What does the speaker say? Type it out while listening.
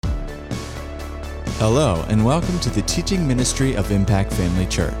Hello, and welcome to the teaching ministry of Impact Family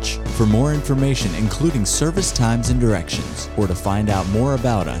Church. For more information, including service times and directions, or to find out more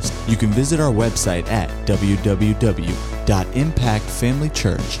about us, you can visit our website at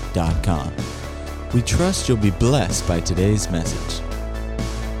www.impactfamilychurch.com. We trust you'll be blessed by today's message.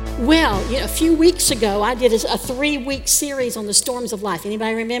 Well, a few weeks ago, I did a 3-week series on the storms of life.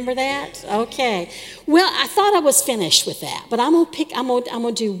 Anybody remember that? Okay. Well, I thought I was finished with that, but I'm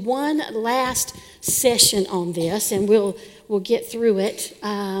gonna do one last session on this, and we'll get through it.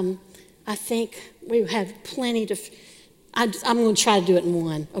 I think we have plenty to. I'm going to try to do it in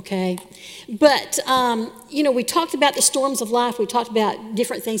one, okay? But, we talked about the storms of life. We talked about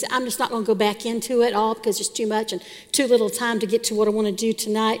different things. I'm just not going to go back into it all because it's too much and too little time to get to what I want to do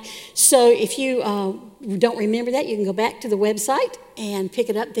tonight. So if you don't remember that, you can go back to the website and pick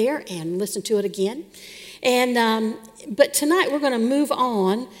it up there and listen to it again. And but tonight we're going to move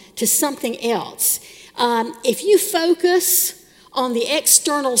on to something else. If you focus on the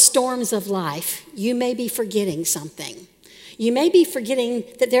external storms of life, you may be forgetting something. You may be forgetting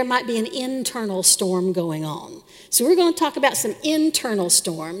that there might be an internal storm going on. So we're going to talk about some internal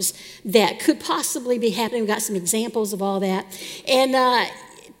storms that could possibly be happening. We've got some examples of all that. And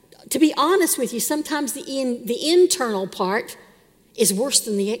to be honest with you, sometimes the internal part is worse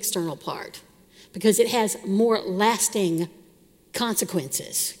than the external part because it has more lasting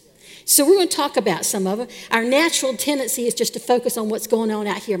consequences. So we're going to talk about some of them. Our natural tendency is just to focus on what's going on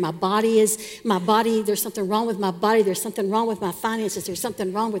out here. My body, there's something wrong with my body. There's something wrong with my finances. There's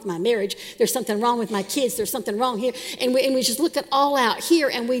something wrong with my marriage. There's something wrong with my kids. There's something wrong here. And we just look at all out here,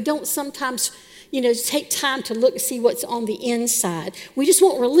 and we don't sometimes, take time to look and see what's on the inside. We just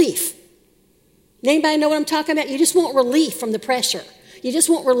want relief. Anybody know what I'm talking about? You just want relief from the pressure. You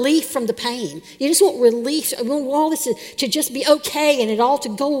just want relief from the pain. You just want relief. You want all this to just be okay and it all to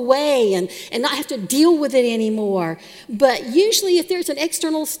go away and not have to deal with it anymore. But usually if there's an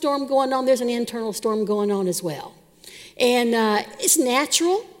external storm going on, there's an internal storm going on as well. And it's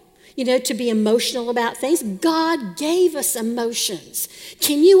natural, to be emotional about things. God gave us emotions.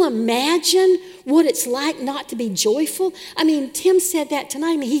 Can you imagine what it's like not to be joyful? Tim said that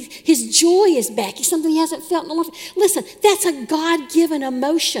tonight. His joy is back. It's something he hasn't felt in a long time. Listen, that's a God-given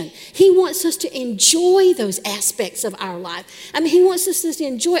emotion. He wants us to enjoy those aspects of our life. He wants us to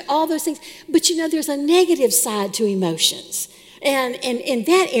enjoy all those things. But there's a negative side to emotions. And in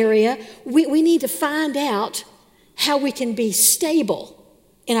that area, we need to find out how we can be stable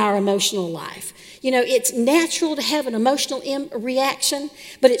in our emotional life. It's natural to have an emotional reaction,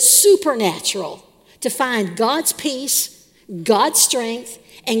 but it's supernatural to find God's peace, God's strength,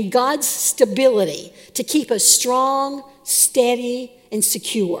 and God's stability to keep us strong, steady, and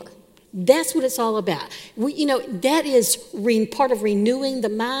secure. That's what it's all about. That is part of renewing the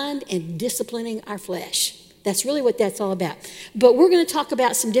mind and disciplining our flesh. That's really what that's all about. But we're going to talk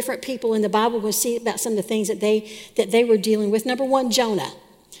about some different people in the Bible. We'll see about some of the things that they were dealing with. Number one, Jonah.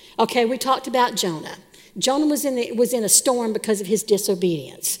 Okay, we talked about Jonah. Jonah was in a storm because of his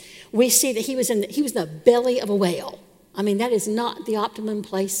disobedience. We see that he was in the belly of a whale. That is not the optimum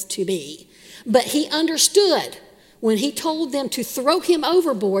place to be. But he understood when he told them to throw him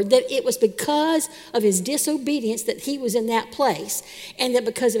overboard that it was because of his disobedience that he was in that place, and that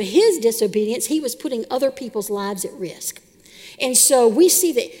because of his disobedience, he was putting other people's lives at risk. And so we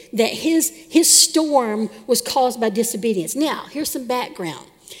see that his storm was caused by disobedience. Now, here's some background.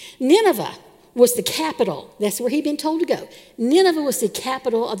 Nineveh was the capital. That's where he'd been told to go. Nineveh was the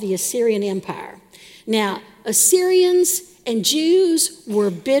capital of the Assyrian Empire. Now, Assyrians and Jews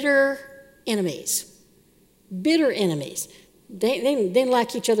were bitter enemies. Bitter enemies. They didn't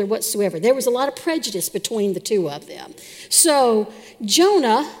like each other whatsoever. There was a lot of prejudice between the two of them. So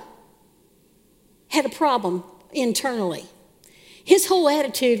Jonah had a problem internally. His whole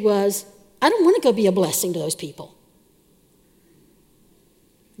attitude was, I don't want to go be a blessing to those people.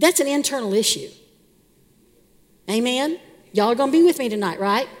 That's an internal issue. Amen? Y'all are going to be with me tonight,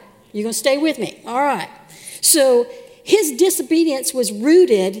 right? You're going to stay with me. All right. So his disobedience was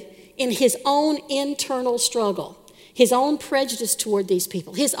rooted in his own internal struggle, his own prejudice toward these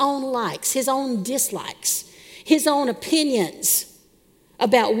people, his own likes, his own dislikes, his own opinions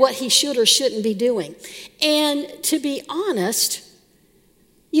about what he should or shouldn't be doing. And to be honest,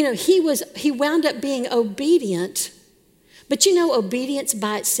 he wound up being obedient. But obedience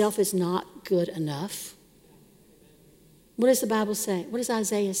by itself is not good enough. What does the Bible say? What does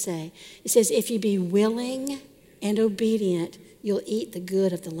Isaiah say? It says, if you be willing and obedient, you'll eat the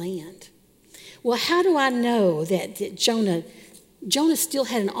good of the land. Well, how do I know that Jonah still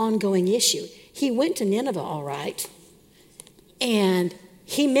had an ongoing issue? He went to Nineveh, all right, and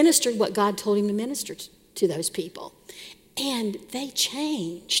he ministered what God told him to minister to those people. And they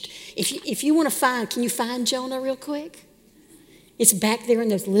changed. If you want to find, can you find Jonah real quick? It's back there in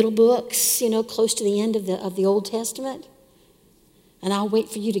those little books, close to the end of the Old Testament. And I'll wait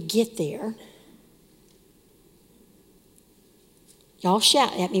for you to get there. Y'all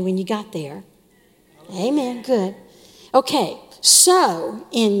shout at me when you got there. Amen. Good. Okay. So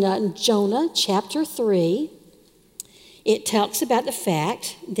in Jonah chapter 3, it talks about the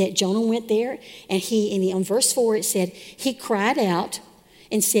fact that Jonah went there, and on verse 4 it said, he cried out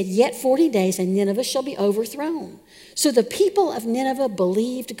and said, yet 40 days and Nineveh shall be overthrown. So the people of Nineveh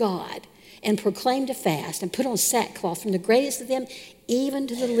believed God and proclaimed a fast and put on sackcloth, from the greatest of them even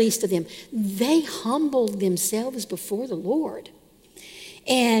to the least of them. They humbled themselves before the Lord.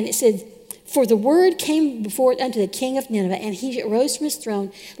 And it said, for the word came unto the king of Nineveh, and he arose from his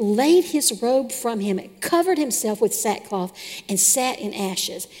throne, laid his robe from him, covered himself with sackcloth, and sat in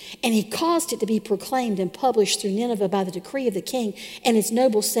ashes. And he caused it to be proclaimed and published through Nineveh by the decree of the king and his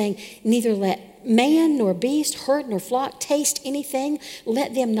nobles, saying, neither let man nor beast, herd nor flock taste anything.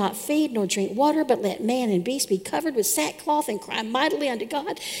 Let them not feed nor drink water, but let man and beast be covered with sackcloth and cry mightily unto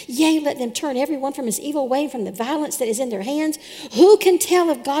God. Yea, let them turn every one from his evil way, from the violence that is in their hands. Who can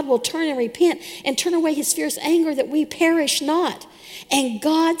tell if God will turn and repent and turn away his fierce anger, that we perish not? And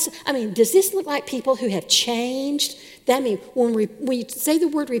does this look like people who have changed? That means when we say the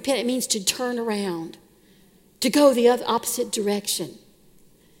word repent, it means to turn around, to go the opposite direction.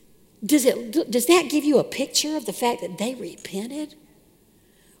 Does that give you a picture of the fact that they repented?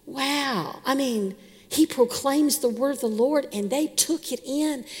 Wow. He proclaims the word of the Lord, and they took it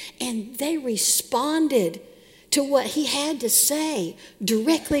in, and they responded to what he had to say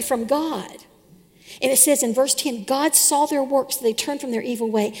directly from God. And it says in verse 10, God saw their works, so they turned from their evil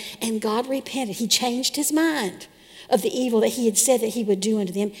way, and God repented. He changed his mind of the evil that he had said that he would do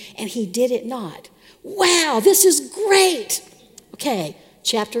unto them, and he did it not. Wow, this is great. Okay.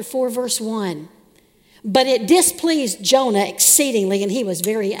 Chapter 4, verse 1. But it displeased Jonah exceedingly, and he was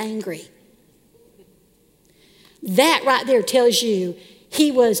very angry. That right there tells you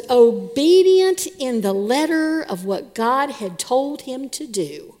he was obedient in the letter of what God had told him to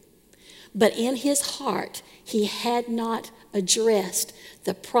do. But in his heart, he had not addressed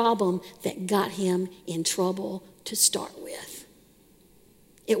the problem that got him in trouble to start with.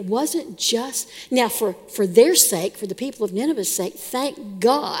 It wasn't just, now for their sake, for the people of Nineveh's sake, thank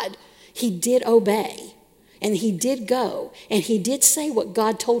God he did obey, and he did go, and he did say what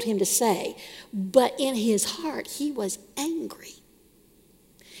God told him to say. But in his heart, he was angry.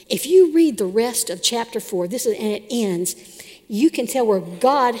 If you read the rest of chapter 4, and it ends, you can tell where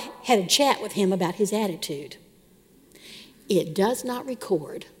God had a chat with him about his attitude. It does not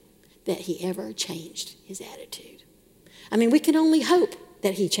record that he ever changed his attitude. We can only hope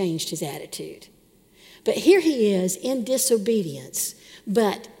that he changed his attitude. But here he is in disobedience,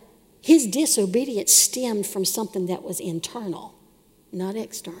 but his disobedience stemmed from something that was internal, not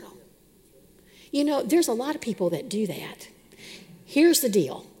external. There's a lot of people that do that. Here's the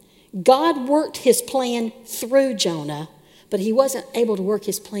deal. God worked his plan through Jonah, but he wasn't able to work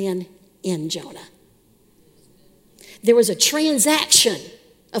his plan in Jonah. There was a transaction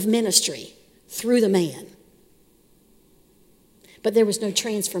of ministry through the man. But there was no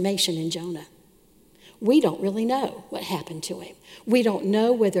transformation in Jonah. We don't really know what happened to him. We don't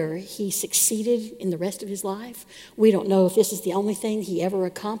know whether he succeeded in the rest of his life. We don't know if this is the only thing he ever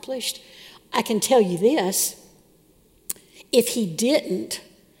accomplished. I can tell you this. If he didn't,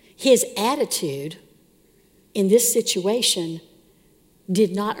 his attitude in this situation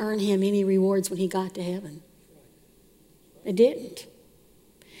did not earn him any rewards when he got to heaven. It didn't.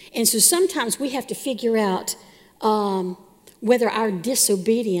 And so sometimes we have to figure out whether our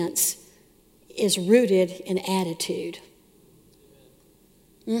disobedience is rooted in attitude.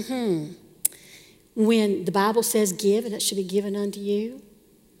 When the Bible says give, and it should be given unto you,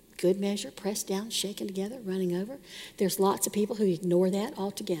 good measure, pressed down, shaken together, running over, there's lots of people who ignore that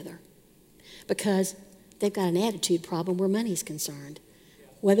altogether because they've got an attitude problem where money's concerned.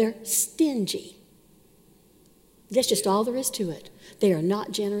 Well, they're stingy. That's just all there is to it. They are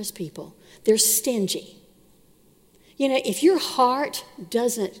not generous people. They're stingy. If your heart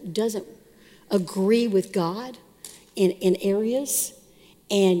doesn't agree with God in areas,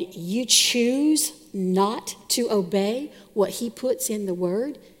 and you choose not to obey what he puts in the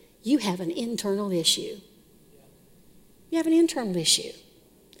word, you have an internal issue. You have an internal issue.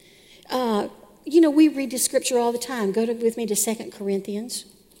 We read the scripture all the time. Go with me to 2 Corinthians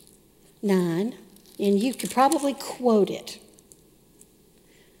 9, and you could probably quote it.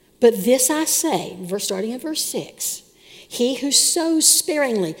 But this I say, starting in verse 6, He who sows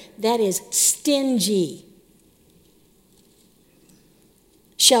sparingly, that is stingy,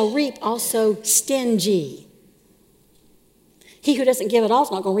 shall reap also stingy. He who doesn't give at all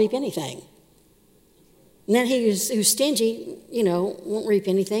is not going to reap anything. And then he who's stingy, won't reap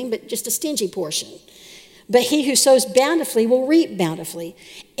anything, but just a stingy portion. But he who sows bountifully will reap bountifully.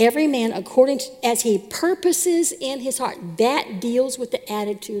 Every man according to as he purposes in his heart. That deals with the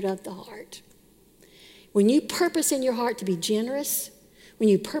attitude of the heart. When you purpose in your heart to be generous, when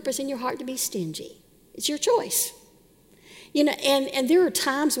you purpose in your heart to be stingy, it's your choice. And there are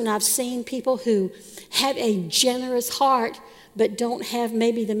times when I've seen people who have a generous heart but don't have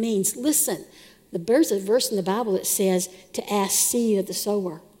maybe the means. Listen, there's a verse in the Bible that says to ask seed of the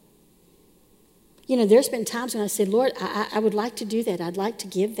sower. There's been times when I said, Lord, I would like to do that. I'd like to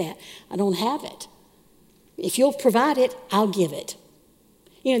give that. I don't have it. If you'll provide it, I'll give it.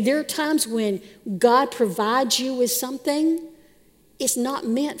 There are times when God provides you with something, it's not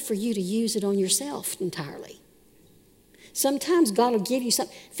meant for you to use it on yourself entirely. Sometimes God will give you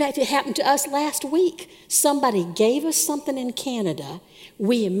something. In fact, it happened to us last week. Somebody gave us something in Canada.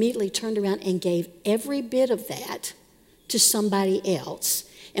 We immediately turned around and gave every bit of that to somebody else.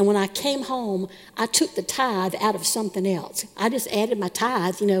 And when I came home, I took the tithe out of something else. I just added my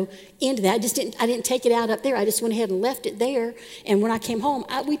tithe, into that. I didn't take it out up there. I just went ahead and left it there. And when I came home,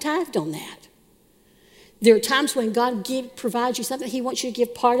 we tithed on that. There are times when God provides you something, He wants you to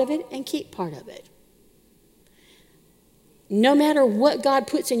give part of it and keep part of it. No matter what God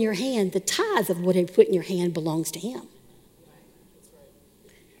puts in your hand, the tithe of what He put in your hand belongs to Him.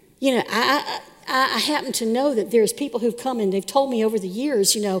 I happen to know that there's people who've come and they've told me over the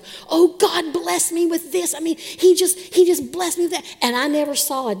years, oh, God blessed me with this. I mean, he just blessed me with that. And I never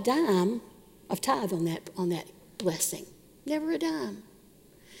saw a dime of tithe on that blessing. Never a dime.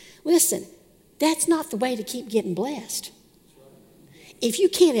 Listen, that's not the way to keep getting blessed. If you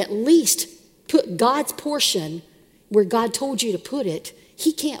can't at least put God's portion where God told you to put it,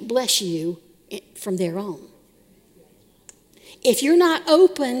 He can't bless you from there on. If you're not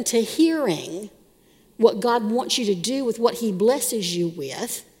open to hearing what God wants you to do with what He blesses you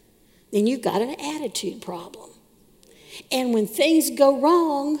with, then you've got an attitude problem. And when things go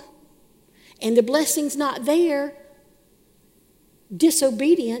wrong and the blessing's not there,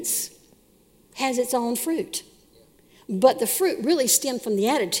 disobedience has its own fruit. But the fruit really stemmed from the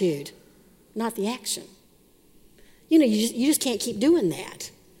attitude, not the action. You just can't keep doing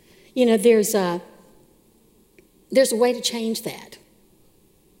that. There's a way to change that.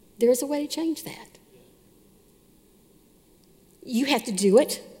 There's a way to change that. You have to do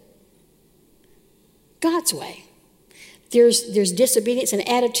it God's way. There's disobedience and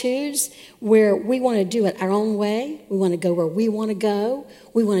attitudes where we want to do it our own way. We want to go where we want to go.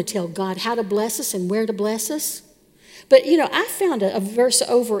 We want to tell God how to bless us and where to bless us. But, I found a verse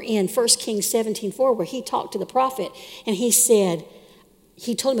over in 1 Kings 17:4 where he talked to the prophet and he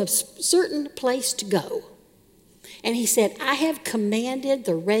told him a certain place to go. And he said, I have commanded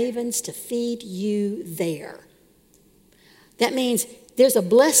the ravens to feed you there. That means there's a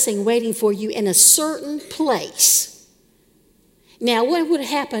blessing waiting for you in a certain place. Now, what would have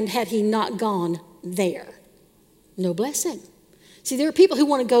happened had he not gone there? No blessing. See, there are people who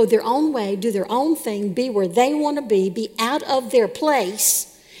want to go their own way, do their own thing, be where they want to be out of their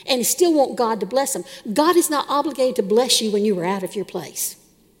place, and still want God to bless them. God is not obligated to bless you when you are out of your place.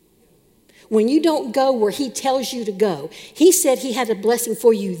 When you don't go where He tells you to go, He said He had a blessing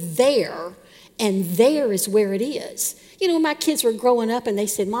for you there, and there is where it is. When my kids were growing up and they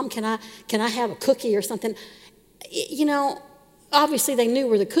said, Mom, can I have a cookie or something? Obviously they knew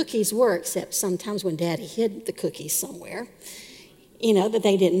where the cookies were, except sometimes when Daddy hid the cookies somewhere, that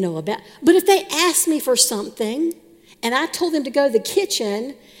they didn't know about. But if they asked me for something and I told them to go to the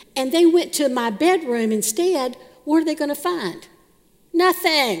kitchen and they went to my bedroom instead, what are they going to find?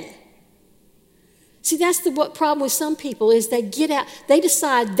 Nothing. See, that's what problem with some people is they get out, they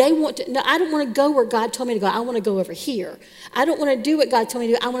decide they want to, no, I don't want to go where God told me to go. I want to go over here. I don't want to do what God told me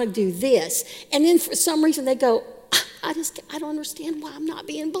to do. I want to do this. And then for some reason they go, I don't understand why I'm not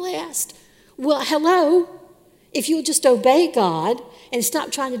being blessed. Well, hello. If you'll just obey God and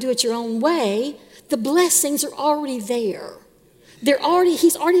stop trying to do it your own way, the blessings are already there.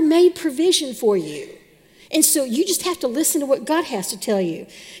 He's already made provision for you. And so you just have to listen to what God has to tell you.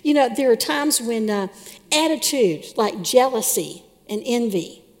 There are times when attitudes like jealousy and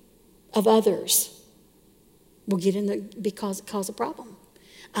envy of others will get in there because it causes a problem.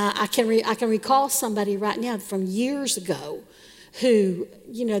 I can recall somebody right now from years ago who,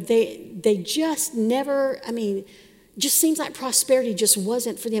 they just never, Just seems like prosperity just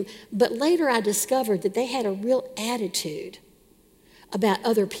wasn't for them. But later I discovered that they had a real attitude about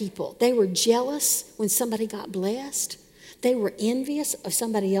other people. They were jealous when somebody got blessed. They were envious of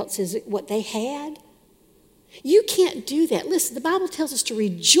somebody else's, what they had. You can't do that. Listen, the Bible tells us to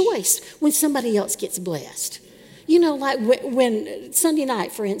rejoice when somebody else gets blessed. You know, like when Sunday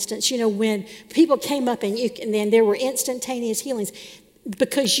night, for instance, you know, when people came up and then there were instantaneous healings.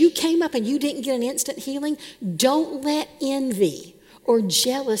 Because you came up and you didn't get an instant healing, don't let envy or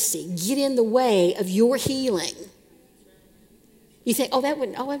jealousy get in the way of your healing. You think, oh, that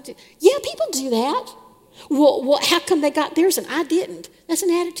wouldn't, yeah, people do that. Well, how come they got theirs and I didn't? That's an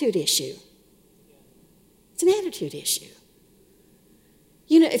attitude issue. It's an attitude issue.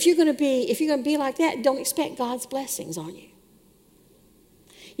 You know, if you're going to be like that, don't expect God's blessings on you.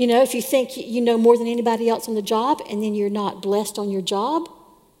 You know, if you think you know more than anybody else on the job and then you're not blessed on your job,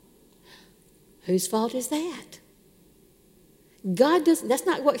 whose fault is that? That's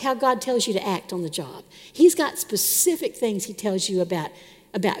not how God tells you to act on the job. He's got specific things he tells you about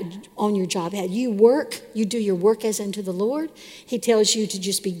on your job. How you work, you do your work as unto the Lord. He tells you to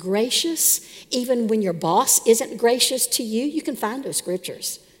just be gracious. Even when your boss isn't gracious to you, you can find those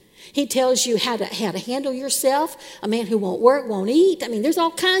scriptures. He tells you how to handle yourself. A man who won't work, won't eat. I mean, there's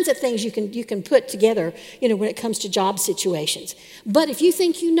all kinds of things you can put together, you know, when it comes to job situations. But if you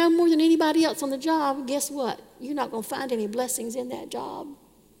think you know more than anybody else on the job, guess what? You're not going to find any blessings in that job.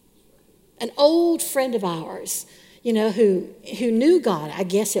 An old friend of ours, you know, who knew God, I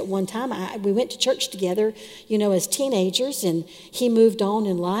guess at one time. We went to church together, you know, as teenagers, and he moved on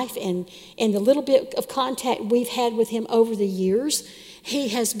in life. And the little bit of contact we've had with him over the years, he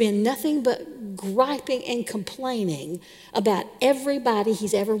has been nothing but griping and complaining about everybody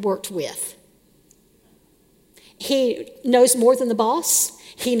he's ever worked with. He knows more than the boss.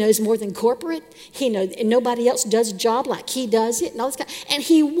 He knows more than corporate. He knows, and nobody else does a job like he does it. And all this and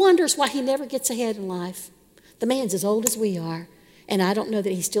he wonders why he never gets ahead in life. The man's as old as we are, and I don't know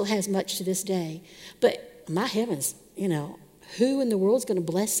that he still has much to this day. But my heavens, you know, who in the world is going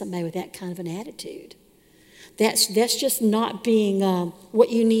to bless somebody with that kind of an attitude? That's just not being what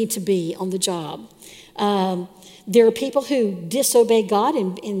you need to be on the job. There are people who disobey God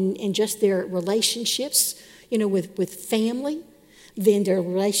in just their relationships, you know, with family, then their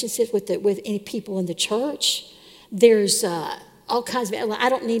relationships with any people in the church. There's all kinds of, I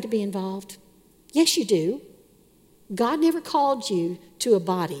don't need to be involved. Yes, you do. God never called you to a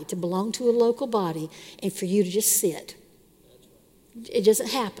body, to belong to a local body, and for you to just sit. It doesn't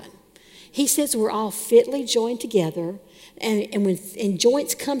happen. He says we're all fitly joined together, and when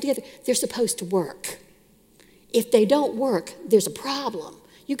joints come together, they're supposed to work. If they don't work, there's a problem.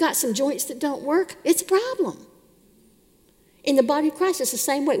 You got some joints that don't work, it's a problem. In the body of Christ, it's the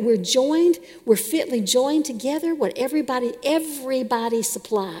same way. We're fitly joined together. What everybody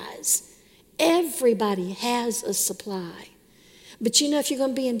supplies. Everybody has a supply. But you know, if you're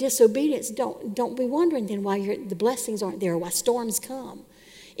going to be in disobedience, don't be wondering then why the blessings aren't there, why storms come.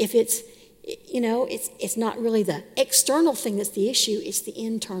 If it's, you know, it's not really the external thing that's the issue, it's the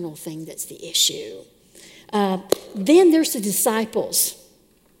internal thing that's the issue. Then there's the disciples.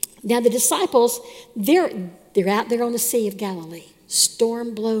 Now the disciples, they're out there on the Sea of Galilee.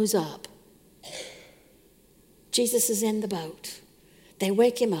 Storm blows up. Jesus is in the boat. They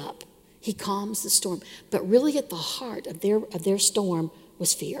wake him up. He calms the storm. But really at the heart of their storm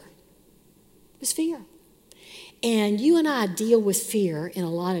was fear. It was fear. And you and I deal with fear in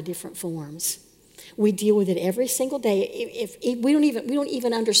a lot of different forms. We deal with it every single day. If we don't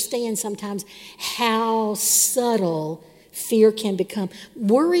even understand sometimes how subtle fear can become.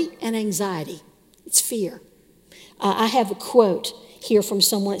 Worry and anxiety, it's fear. I have a quote here from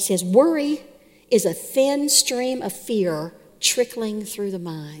someone that says, "Worry is a thin stream of fear trickling through the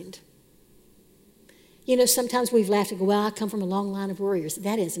mind." You know, sometimes we've laughed and go, well, I come from a long line of worriers.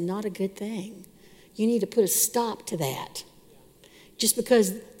 That is not a good thing. You need to put a stop to that. Just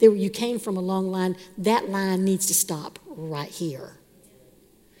because you came from a long line, that line needs to stop right here.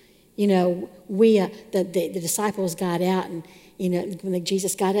 You know, the disciples got out, and you know, when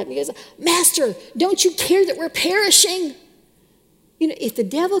Jesus got up, he goes, "Master, don't you care that we're perishing?" You know, if the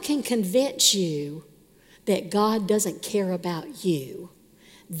devil can convince you that God doesn't care about you,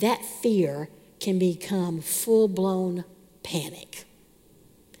 that fear can become full-blown panic.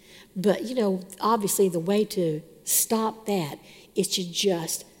 But, you know, obviously the way to stop that is to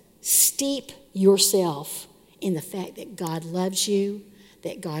just steep yourself in the fact that God loves you,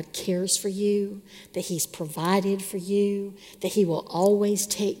 that God cares for you, that he's provided for you, that he will always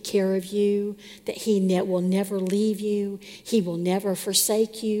take care of you, that he will never leave you, he will never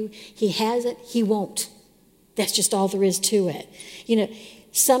forsake you. He hasn't, he won't. That's just all there is to it. You know,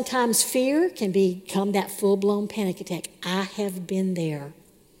 sometimes fear can become that full-blown panic attack. I have been there.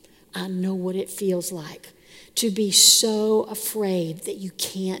 I know what it feels like to be so afraid that you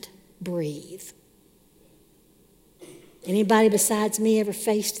can't breathe. Anybody besides me ever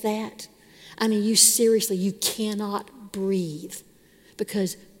faced that? I mean, you cannot breathe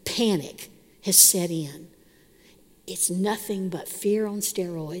because panic has set in. It's nothing but fear on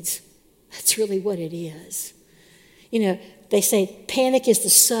steroids. That's really what it is. You know, they say panic is the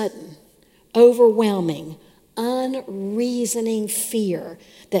sudden, overwhelming, unreasoning fear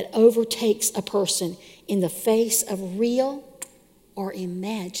that overtakes a person in the face of real or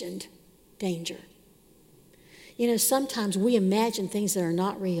imagined danger. You know, sometimes we imagine things that are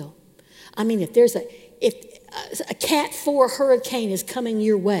not real. I mean, if a Cat 4 hurricane is coming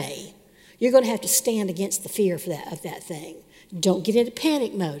your way, you're going to have to stand against the fear of that thing. Don't get into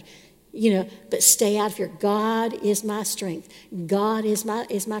panic mode, you know, but stay out of fear. God is my strength. God is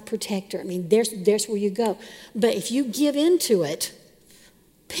my protector. I mean, there's where you go. But if you give into it,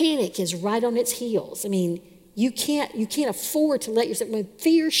 panic is right on its heels. I mean, you can't afford to let yourself, when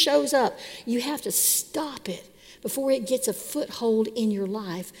fear shows up, you have to stop it before it gets a foothold in your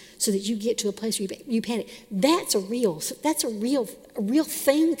life so that you get to a place where you panic. That's a real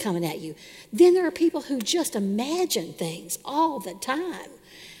thing coming at you. Then there are people who just imagine things all the time.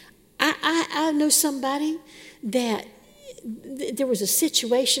 I know somebody that there was a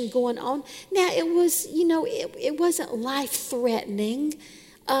situation going on. Now, it was, you know, it wasn't life-threatening.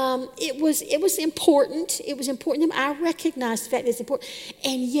 It was important. It was important to them. I recognized the fact that it's important.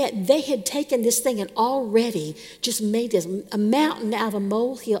 And yet they had taken this thing and already just made this a mountain out of a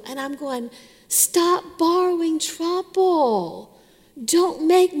molehill. And I'm going, stop borrowing trouble. Don't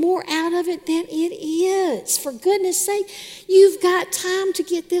make more out of it than it is. For goodness sake, you've got time to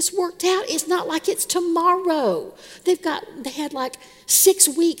get this worked out. It's not like it's tomorrow. They had like 6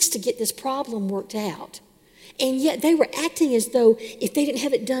 weeks to get this problem worked out. And yet they were acting as though if they didn't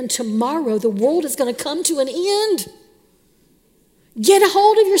have it done tomorrow, the world is going to come to an end. Get a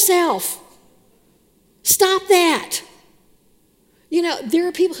hold of yourself. Stop that. You know, there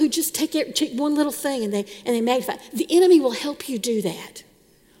are people who just take one little thing and they magnify. The enemy will help you do that.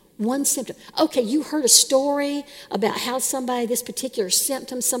 One symptom. Okay, you heard a story about how this particular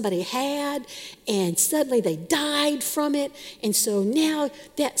symptom somebody had, and suddenly they died from it. And so now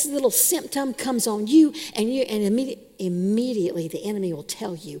that little symptom comes on you, and immediately the enemy will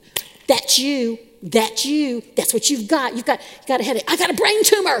tell you, that's you, that's what you've got. You've got a headache. I got a brain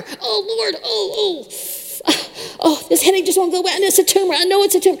tumor. Oh, Lord, oh, this headache just won't go away. I know it's a tumor. I know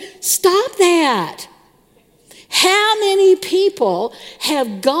it's a tumor. Stop that. How many people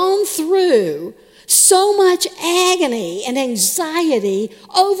have gone through so much agony and anxiety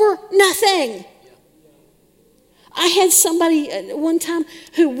over nothing? I had somebody one time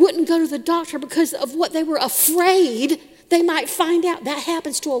who wouldn't go to the doctor because of what they were afraid they might find out. That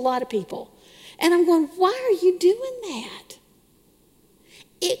happens to a lot of people. And I'm going, why are you doing that?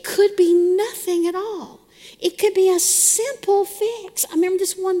 It could be nothing at all. It could be a simple fix. I remember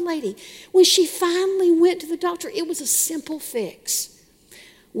this one lady, when she finally went to the doctor, it was a simple fix.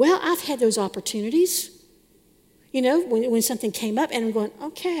 Well, I've had those opportunities, you know, when something came up, and I'm going,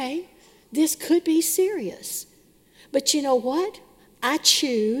 okay, this could be serious. But you know what? I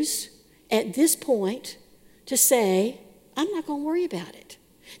choose at this point to say, I'm not going to worry about it.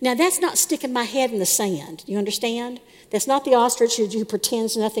 Now, that's not sticking my head in the sand. You understand? That's not the ostrich who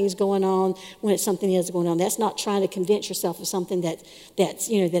pretends nothing's going on when something is going on. That's not trying to convince yourself of something that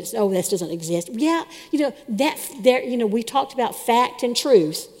doesn't exist. Yeah, we talked about fact and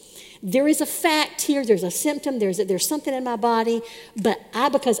truth. There is a fact here. There's a symptom. There's something in my body, but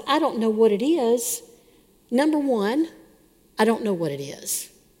because I don't know what it is. Number one, I don't know what it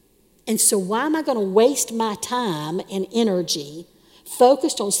is, and so why am I going to waste my time and energy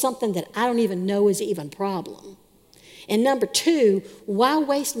focused on something that I don't even know is even a problem? And number two, why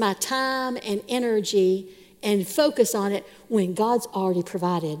waste my time and energy and focus on it when God's already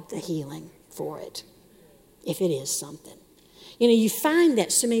provided the healing for it, if it is something? You know, you find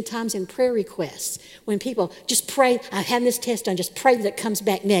that so many times in prayer requests when people just pray, I'm having this test done, just pray that it comes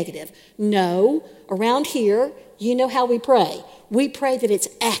back negative. No, around here, you know how we pray. We pray that it's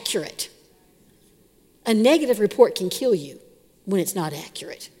accurate. A negative report can kill you when it's not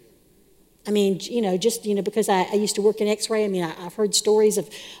accurate. I mean, because I used to work in X-ray. I mean, I've heard stories of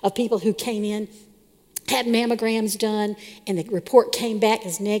people who came in, had mammograms done, and the report came back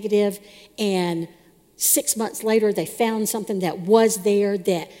as negative, and 6 months later, they found something that was there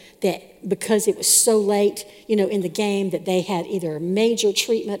that because it was so late, in the game that they had either major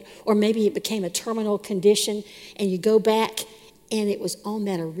treatment or maybe it became a terminal condition, and you go back and it was on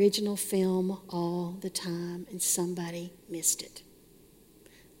that original film all the time and somebody missed it.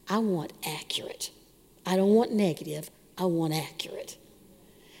 I want accurate. I don't want negative. I want accurate.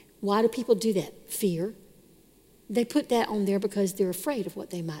 Why do people do that? Fear. They put that on there because they're afraid of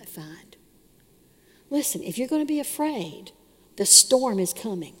what they might find. Listen, if you're going to be afraid, the storm is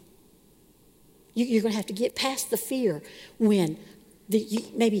coming. You're going to have to get past the fear when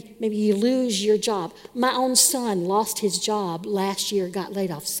maybe you lose your job. My own son lost his job last year, got laid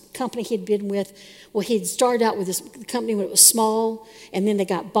off. Company he'd been with, he'd started out with this company when it was small, and then they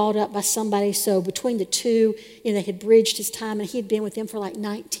got bought up by somebody. So between the two, they had bridged his time, and he'd been with them for like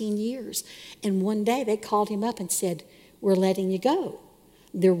 19 years. And one day they called him up and said, "We're letting you go.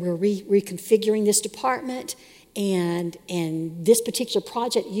 We're reconfiguring this department, and this particular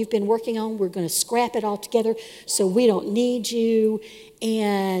project you've been working on, we're going to scrap it all together, so we don't need you."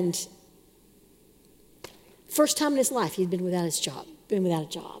 And first time in his life he'd been without a job.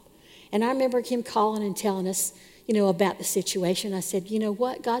 And I remember him calling and telling us, about the situation. I said, "You know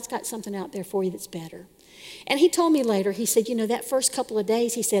what? God's got something out there for you that's better." And he told me later, he said, that first couple of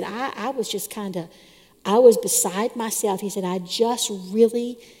days, he said, I was just I was beside myself. He said, it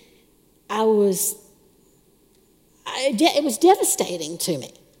was devastating to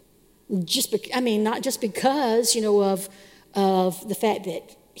me. Not just because, of the fact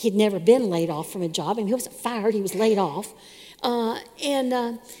that he'd never been laid off from a job. He wasn't fired, he was laid off.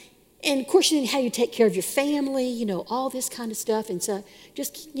 And of course, how you take care of your family, all this kind of stuff. And so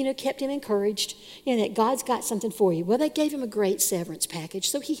just, kept him encouraged, that God's got something for you. Well, they gave him a great severance package.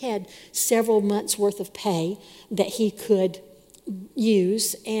 So he had several months worth of pay that he could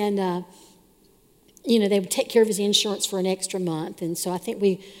use. And, they would take care of his insurance for an extra month. And so I think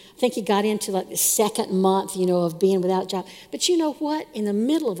he got into like the second month, of being without a job. But you know what? In the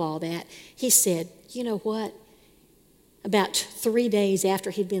middle of all that, he said, "You know what? About 3 days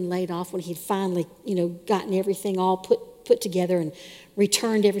after he'd been laid off, when he'd finally, gotten everything all put together and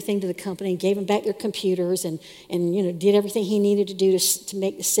returned everything to the company and gave them back their computers and did everything he needed to do to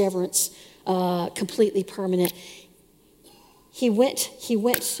make the severance completely permanent. He went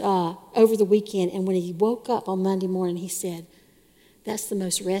over the weekend, and when he woke up on Monday morning, he said, "That's the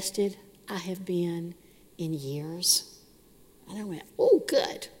most rested I have been in years." And I went, "Oh,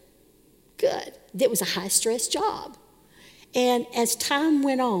 good. It was a high-stress job." And as time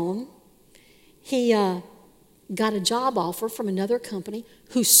went on, he got a job offer from another company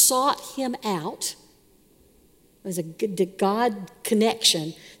who sought him out. It was a God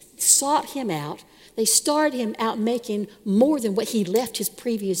connection. Sought him out. They started him out making more than what he left his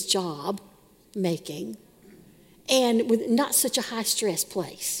previous job making, and with not such a high-stress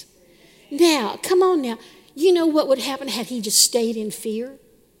place. Now, come on now. You know what would happen had he just stayed in fear?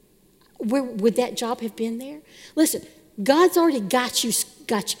 Where would that job have been there? Listen, God's already got you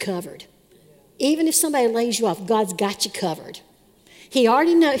covered. Even if somebody lays you off, God's got you covered. He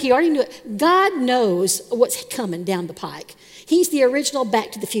already knew it. God knows what's coming down the pike. He's the original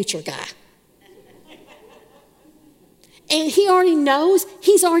Back to the Future guy. And he already knows.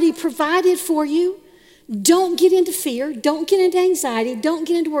 He's already provided for you. Don't get into fear. Don't get into anxiety. Don't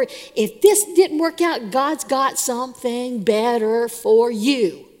get into worry. If this didn't work out, God's got something better for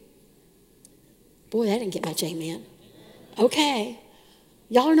you. Boy, that didn't get much amen. Okay.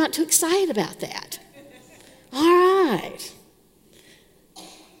 Y'all are not too excited about that. All right.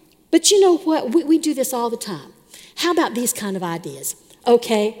 But you know what? We do this all the time. How about these kind of ideas?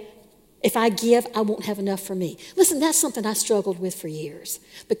 Okay, if I give, I won't have enough for me. Listen, that's something I struggled with for years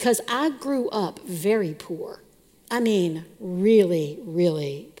because I grew up very poor. Really,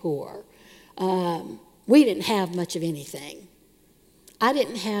 really poor. We didn't have much of anything. I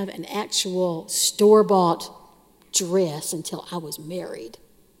didn't have an actual store-bought dress until I was married.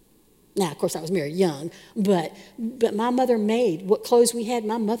 Now, of course, I was married young, but my mother made what clothes we had.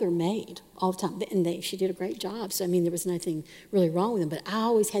 My mother made all the time, and she did a great job. So there was nothing really wrong with them. But I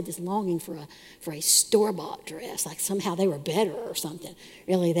always had this longing for a store-bought dress, like somehow they were better or something.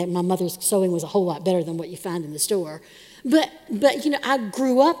 Really, that my mother's sewing was a whole lot better than what you find in the store. But I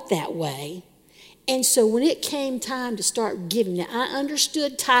grew up that way, and so when it came time to start giving, now I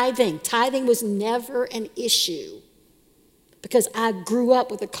understood tithing. Tithing was never an issue. Because I grew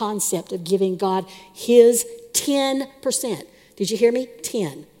up with the concept of giving God his 10%. Did you hear me?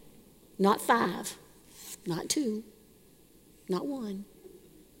 10. Not 5. Not 2. Not 1.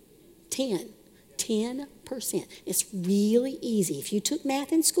 10. 10%. It's really easy. If you took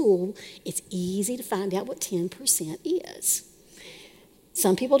math in school, it's easy to find out what 10% is.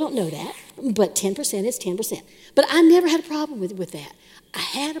 Some people don't know that, but 10% is 10%. But I never had a problem with that. I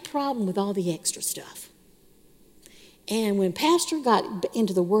had a problem with all the extra stuff. And when Pastor got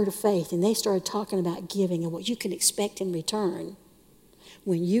into the Word of Faith and they started talking about giving and what you can expect in return,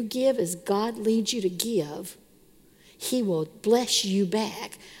 when you give as God leads you to give, He will bless you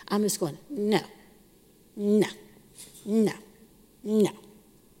back. I'm just going, no. It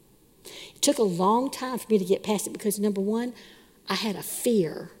took a long time for me to get past it because, number one, I had a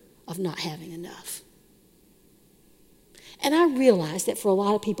fear of not having enough. And I realized that for a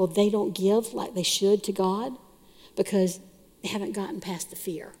lot of people, they don't give like they should to God because they haven't gotten past the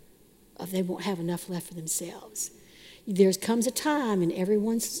fear of they won't have enough left for themselves. There comes a time in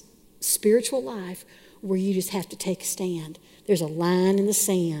everyone's spiritual life where you just have to take a stand. There's a line in the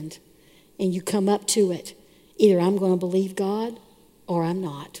sand, and you come up to it. Either I'm going to believe God or I'm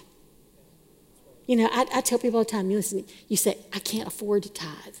not. You know, I tell people all the time, you say, I can't afford to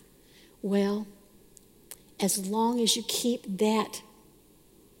tithe. Well, as long as you keep that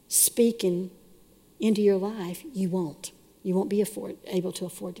speaking into your life, you won't. You won't be able to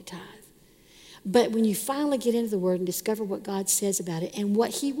afford to tithe. But when you finally get into the Word and discover what God says about it and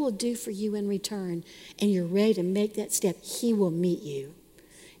what He will do for you in return, and you're ready to make that step, He will meet you.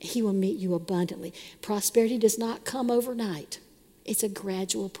 He will meet you abundantly. Prosperity does not come overnight. It's a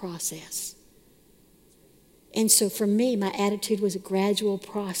gradual process. And so for me, my attitude was a gradual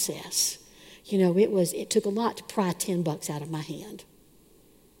process. You know, it took a lot to pry $10 out of my hand.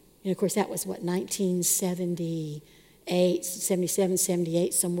 And of course, that was 1978, 77,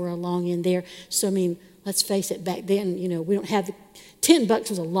 78, somewhere along in there. So, I mean, let's face it, back then, you know, we don't have $10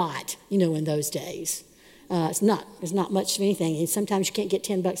 was a lot, you know, in those days. It's not much of anything. And sometimes you can't get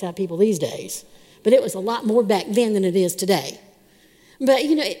 $10 out of people these days. But it was a lot more back then than it is today. But,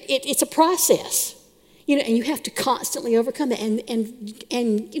 you know, it's a process. You know, and you have to constantly overcome it.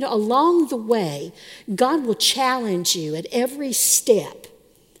 And you know, along the way, God will challenge you at every step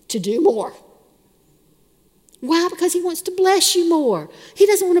to do more. Why? Because He wants to bless you more. He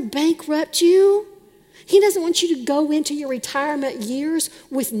doesn't want to bankrupt you. He doesn't want you to go into your retirement years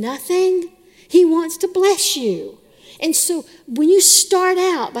with nothing. He wants to bless you. And so when you start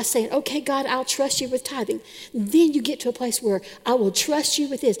out by saying, okay, God, I'll trust you with tithing, then you get to a place where I will trust you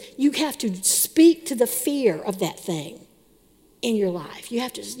with this. You have to speak to the fear of that thing in your life. You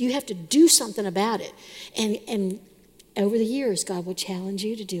have to do something about it. And over the years, God will challenge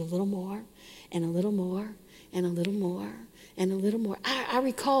you to do a little more and a little more and a little more and a little more. I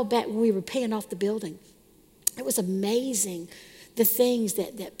recall back when we were paying off the building. It was amazing the things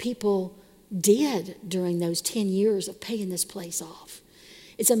that people did during those 10 years of paying this place off.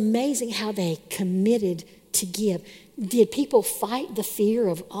 It's amazing how they committed to give. Did people fight the fear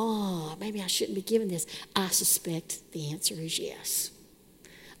of, maybe I shouldn't be giving this? I suspect the answer is yes.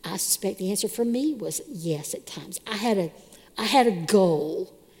 I suspect the answer for me was yes at times. I had a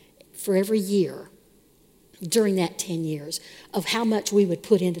goal for every year during that 10 years of how much we would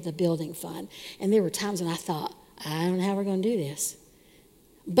put into the building fund. And there were times when I thought, I don't know how we're going to do this.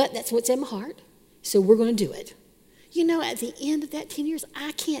 But that's what's in my heart, so we're going to do it. You know, at the end of that 10 years,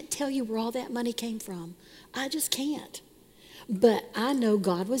 I can't tell you where all that money came from. I just can't. But I know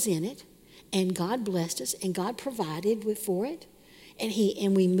God was in it, and God blessed us, and God provided for it,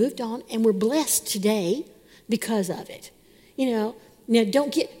 and we moved on, and we're blessed today because of it. You know, now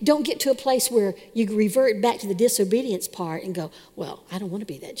don't get to a place where you revert back to the disobedience part and go, well, I don't want to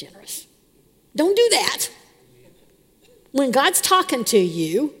be that generous. Don't do that. When God's talking to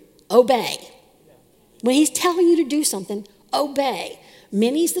you, obey. When He's telling you to do something, obey.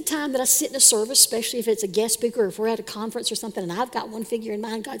 Many's the time that I sit in a service, especially if it's a guest speaker or if we're at a conference or something, and I've got one figure in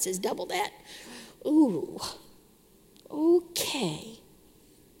mind, God says, double that. Ooh, okay.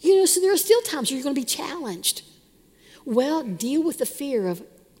 You know, so there are still times where you're going to be challenged. Well, deal with the fear of,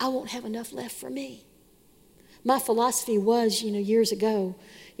 I won't have enough left for me. My philosophy was, you know, years ago,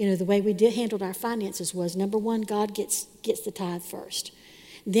 you know, the way we handled our finances was, number one, God gets the tithe first.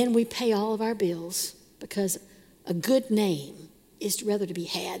 Then we pay all of our bills because a good name is rather to be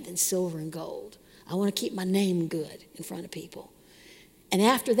had than silver and gold. I want to keep my name good in front of people. And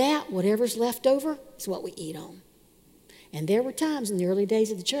after that, whatever's left over is what we eat on. And there were times in the early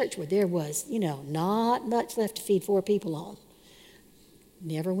days of the church where there was, you know, not much left to feed 4 people on.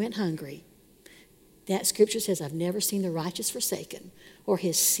 Never went hungry. That scripture says, I've never seen the righteous forsaken or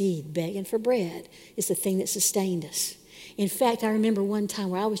his seed begging for bread. It's the thing that sustained us. In fact, I remember one time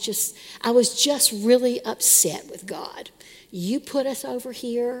where I was just really upset with God. You put us over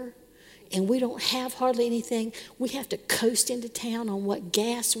here and we don't have hardly anything. We have to coast into town on what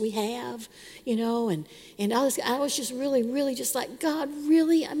gas we have, and I was just really just like, God,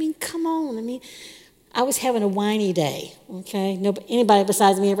 really? I mean, come on. I mean, I was having a whiny day, okay? Anybody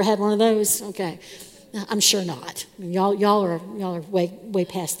besides me ever had one of those? Okay. No, I'm sure not. Y'all are way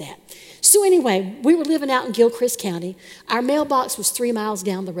past that. So anyway, we were living out in Gilchrist County. Our mailbox was 3 miles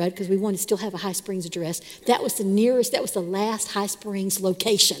down the road because we wanted to still have a High Springs address. That was the last High Springs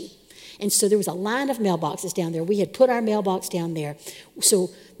location. And so there was a line of mailboxes down there. We had put our mailbox down there. So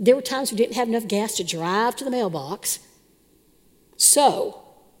there were times we didn't have enough gas to drive to the mailbox. So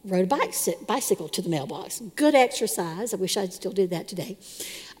rode a bicycle to the mailbox. Good exercise. I wish I still did that today.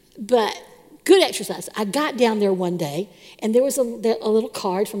 But good exercise. I got down there one day, and there was a little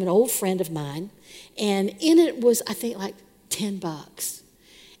card from an old friend of mine, and in it was, I think, like $10.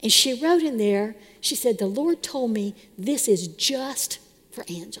 And she wrote in there, she said, the Lord told me this is just for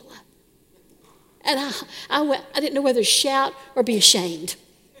Angela. And I didn't know whether to shout or be ashamed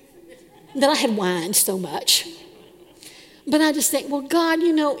that I had whined so much. But I just think, well, God,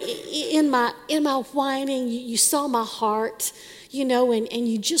 in my whining, you saw my heart, and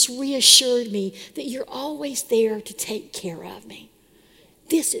you just reassured me that you're always there to take care of me.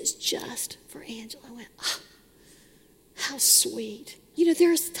 This is just for Angela. I went, oh, how sweet.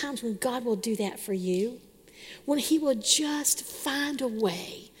 There's times when God will do that for you, when he will just find a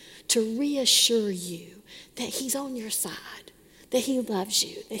way to reassure you that he's on your side, that he loves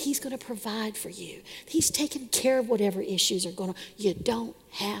you, that he's going to provide for you, that he's taking care of whatever issues are going on. You don't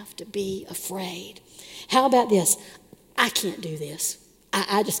have to be afraid. How about this? I can't do this.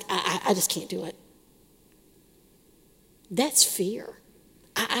 I just can't do it. That's fear.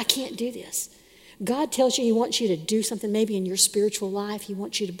 I can't do this. God tells you he wants you to do something maybe in your spiritual life. He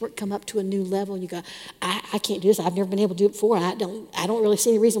wants you to come up to a new level. And you go, I can't do this. I've never been able to do it before. I don't really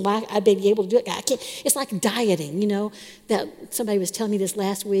see any reason why I'd be able to do it. I can't. It's like dieting, that somebody was telling me this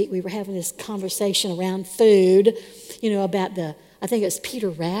last week. We were having this conversation around food, about I think it was Peter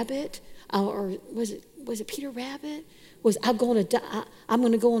Rabbit, or was it Peter Rabbit? I'm going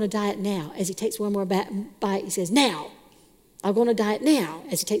to go on a diet now. As he takes one more bite, he says, now. I'm going to diet now.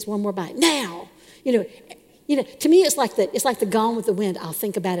 As he takes one more bite, now. To me, it's like the Gone with the Wind. I'll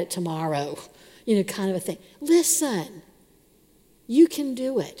think about it tomorrow, kind of a thing. Listen, you can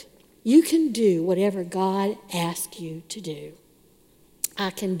do it. You can do whatever God asks you to do. I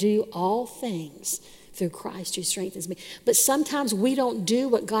can do all things through Christ who strengthens me. But sometimes we don't do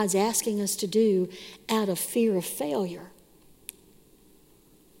what God's asking us to do out of fear of failure.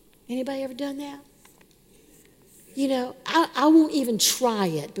 Anybody ever done that? I won't even try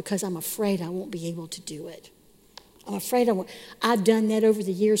it because I'm afraid I won't be able to do it. I'm afraid I won't. I've done that over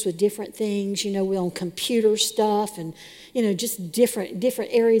the years with different things, on computer stuff and, just different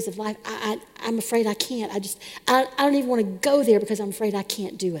areas of life. I'm afraid I can't. I don't even want to go there because I'm afraid I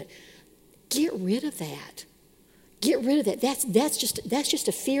can't do it. Get rid of that. Get rid of that. That's just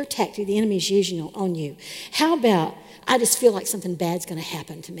a fear tactic the enemy's using on you. How about, I just feel like something bad's going to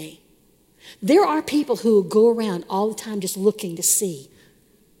happen to me. There are people who go around all the time just looking to see.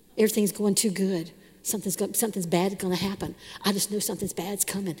 Everything's going too good. Something's bad is going to happen. I just know something's bad's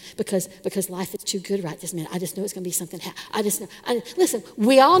coming because life is too good right this minute. I just know it's going to be something. Listen,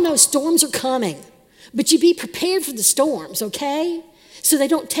 we all know storms are coming, but you be prepared for the storms, okay? So they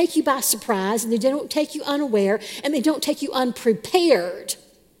don't take you by surprise, and they don't take you unaware, and they don't take you unprepared.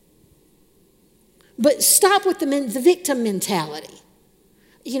 But stop with the victim mentality.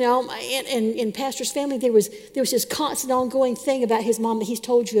 In Pastor's family, there was this constant ongoing thing about his mom that he's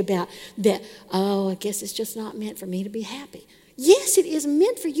told you about that, I guess it's just not meant for me to be happy. Yes, it is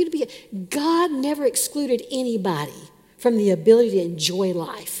meant for you to be. God never excluded anybody from the ability to enjoy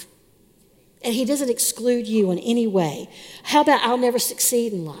life. And he doesn't exclude you in any way. How about I'll never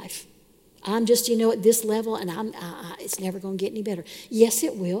succeed in life? I'm just, at this level, and it's never going to get any better. Yes,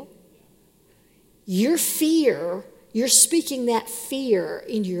 it will. Your fear, you're speaking that fear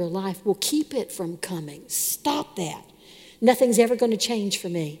into your life will keep it from coming. Stop that. Nothing's ever going to change for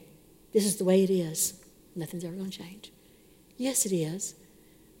me. This is the way it is. Nothing's ever going to change. Yes, it is.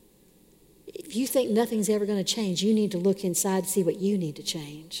 If you think nothing's ever going to change, you need to look inside to see what you need to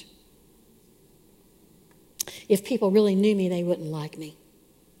change. If people really knew me, they wouldn't like me.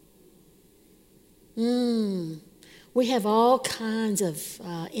 We have all kinds of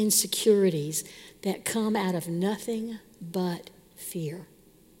insecurities that come out of nothing but fear.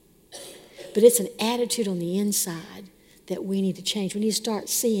 But it's an attitude on the inside that we need to change. We need to start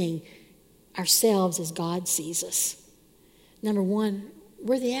seeing ourselves as God sees us. Number one,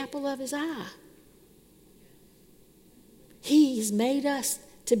 we're the apple of his eye. He's made us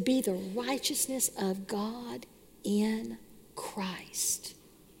to be the righteousness of God in Christ.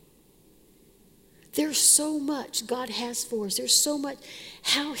 There's so much God has for us. There's so much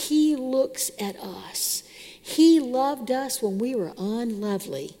how he looks at us. He loved us when we were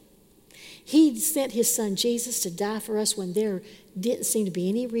unlovely. He sent his son Jesus to die for us when there didn't seem to be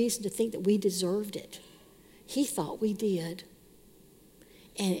any reason to think that we deserved it. He thought we did.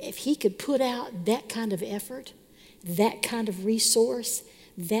 And if he could put out that kind of effort, that kind of resource,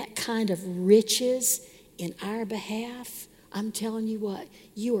 that kind of riches in our behalf, I'm telling you what,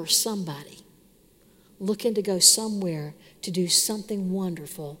 you are somebody looking to go somewhere to do something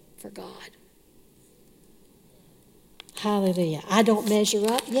wonderful for God. Hallelujah. I don't measure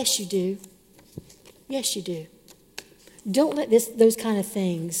up. Yes, you do. Yes, you do. Don't let those kind of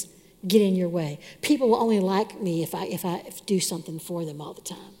things get in your way. People will only like me if I do something for them all the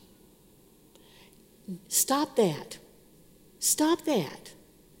time. Stop that. Stop that.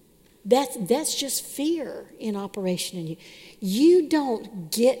 That's just fear in operation in you. You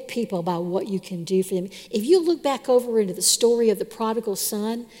don't get people by what you can do for them. If you look back over into the story of the prodigal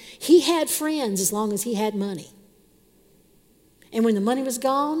son, he had friends as long as he had money. And when the money was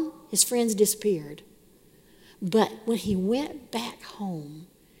gone, his friends disappeared. But when he went back home,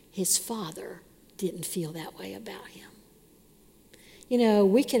 his father didn't feel that way about him. You know,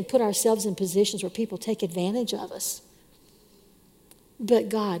 we can put ourselves in positions where people take advantage of us. But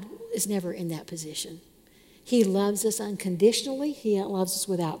God is never in that position. He loves us unconditionally. He loves us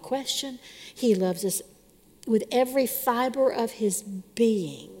without question. He loves us with every fiber of his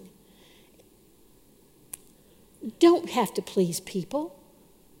being. Don't have to please people.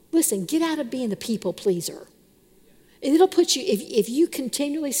 Listen, get out of being the people pleaser. It'll put you, if you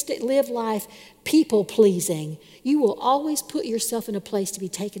continually live life people pleasing, you will always put yourself in a place to be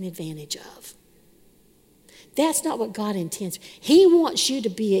taken advantage of. That's not what God intends. He wants you to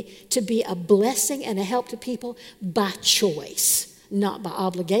be a blessing and a help to people by choice, not by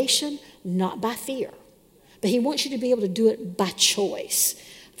obligation, not by fear. But he wants you to be able to do it by choice.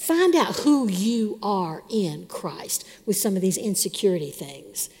 Find out who you are in Christ with some of these insecurity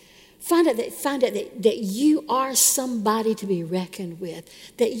things. Find out that you are somebody to be reckoned with,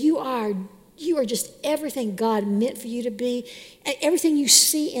 that you are just everything God meant for you to be. Everything you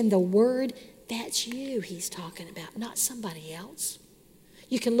see in the Word, that's you he's talking about, not somebody else.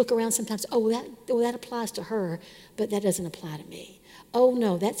 You can look around sometimes, that applies to her, but that doesn't apply to me. Oh,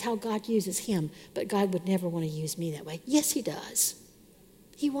 no, that's how God uses him, but God would never want to use me that way. Yes, he does.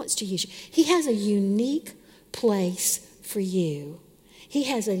 He wants to use you. He has a unique place for you. He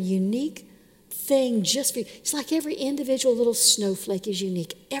has a unique thing just for you. It's like every individual little snowflake is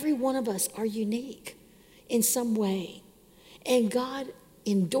unique. Every one of us are unique in some way. And God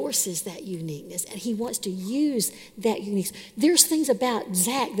endorses that uniqueness, and he wants to use that uniqueness. There's things about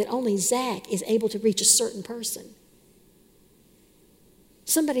Zach that only Zach is able to reach a certain person.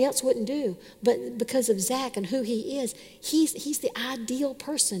 Somebody else wouldn't do, but because of Zach and who he is, he's the ideal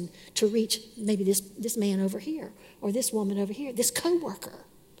person to reach maybe this man over here or this woman over here, this coworker.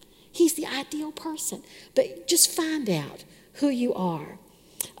 He's the ideal person. But just find out who you are.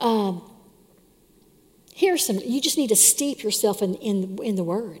 You just need to steep yourself in the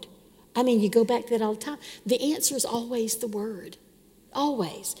Word. I mean, you go back to that all the time. The answer is always the Word.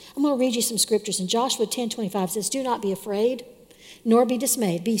 Always. I'm going to read you some scriptures. In Joshua 10:25 says, "Do not be afraid, nor be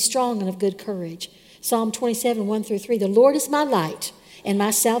dismayed. Be strong and of good courage." Psalm 27, 1-3, "The Lord is my light and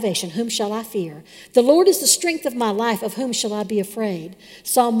my salvation. Whom shall I fear? The Lord is the strength of my life. Of whom shall I be afraid?"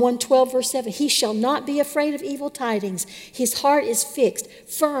 Psalm 112, verse 7, "He shall not be afraid of evil tidings. His heart is fixed,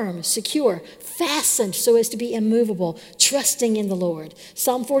 firm, secure, fastened so as to be immovable, trusting in the Lord."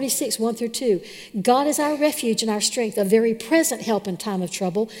 Psalm 46, 1-2, "God is our refuge and our strength, a very present help in time of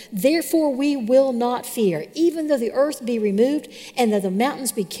trouble. Therefore we will not fear, even though the earth be removed and though the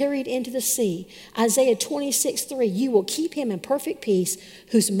mountains be carried into the sea." Isaiah 26, 3, "You will keep him in perfect peace,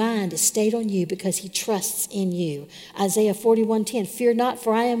 whose mind is stayed on you because he trusts in you." Isaiah 41:10, "Fear not,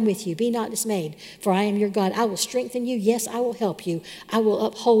 for I am with you. Be not dismayed, for I am your God. I will strengthen you. Yes, I will help you. I will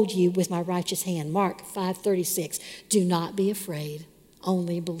uphold you with my righteous hand." Mark 5:36, "Do not be afraid,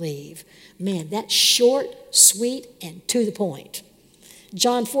 only believe." Man, that's short, sweet, and to the point.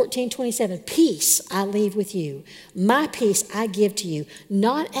 John 14:27, "Peace I leave with you. My peace I give to you.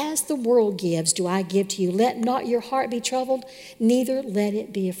 Not as the world gives do I give to you. Let not your heart be troubled, neither let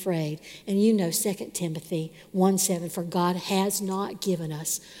it be afraid." And you know 2 Timothy 1:7, "For God has not given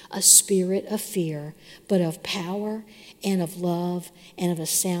us a spirit of fear, but of power and of love and of a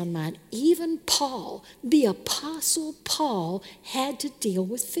sound mind." Even Paul, the Apostle Paul, had to deal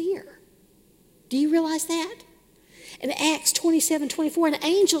with fear. Do you realize that? In Acts 27:24, an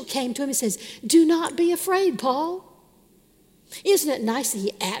angel came to him and says, do not be afraid, Paul. Isn't it nice that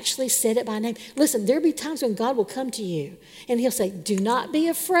he actually said it by name? Listen, there'll be times when God will come to you and he'll say, do not be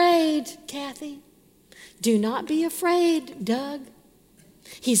afraid, Kathy. Do not be afraid, Doug.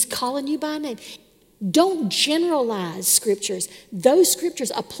 He's calling you by name. Don't generalize scriptures. Those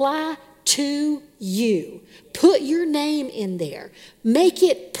scriptures apply to you. Put your name in there. Make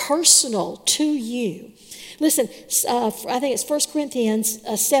it personal to you. Listen, I think it's 1 Corinthians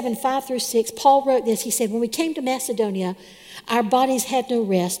 7:5-6. Paul wrote this. He said, when we came to Macedonia, our bodies had no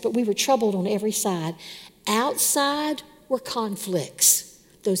rest, but we were troubled on every side. Outside were conflicts,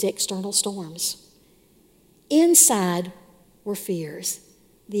 those external storms. Inside were fears,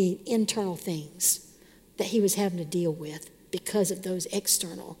 the internal things that he was having to deal with because of those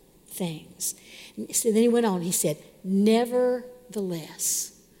external things. So then he went on, he said,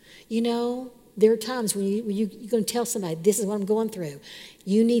 nevertheless. You know, there are times when you're going to tell somebody, this is what I'm going through.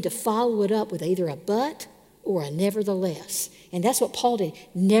 You need to follow it up with either a but or a nevertheless. And that's what Paul did.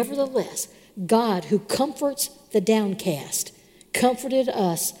 Nevertheless, God, who comforts the downcast, comforted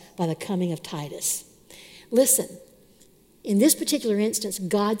us by the coming of Titus. Listen, in this particular instance,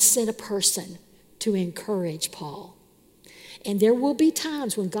 God sent a person to encourage Paul. And there will be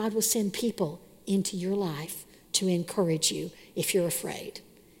times when God will send people into your life to encourage you if you're afraid.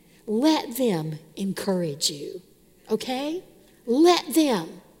 Let them encourage you, okay? Let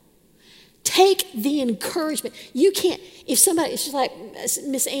them. Take the encouragement. You can't, if somebody, it's just like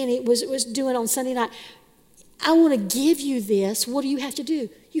Miss Annie was doing on Sunday night, I want to give you this. What do you have to do?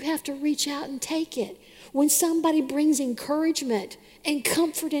 You have to reach out and take it. When somebody brings encouragement and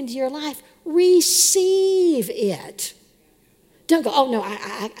comfort into your life, receive it. Don't go, oh, no,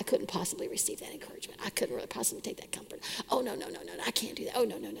 I couldn't possibly receive that encouragement. I couldn't really possibly take that comfort. Oh, no, I can't do that. Oh,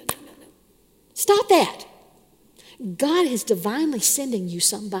 no. Stop that. God is divinely sending you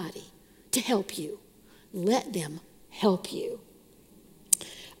somebody to help you. Let them help you.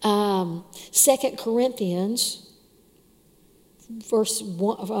 2 Corinthians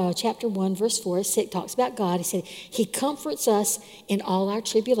chapter 1, verse 4, it talks about God. He said, he comforts us in all our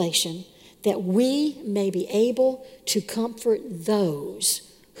tribulation, that we may be able to comfort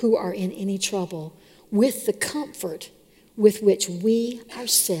those who are in any trouble with the comfort with which we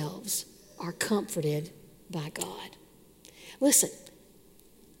ourselves are comforted by God. Listen,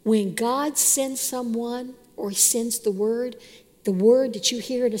 when God sends someone or he sends the word that you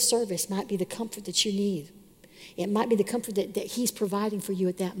hear in a service might be the comfort that you need. It might be the comfort that he's providing for you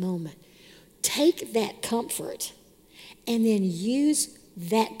at that moment. Take that comfort and then use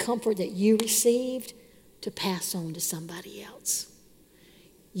that comfort that you received to pass on to somebody else.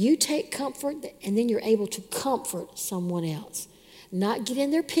 You take comfort and then you're able to comfort someone else. Not get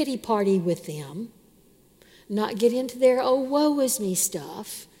in their pity party with them. Not get into their, oh, woe is me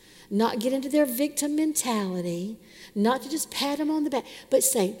stuff. Not get into their victim mentality. Not to just pat them on the back. But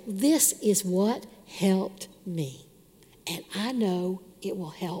say, this is what helped me. And I know it will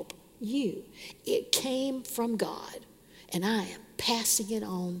help you. It came from God. And I am passing it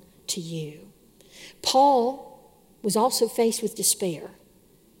on to you. Paul was also faced with despair.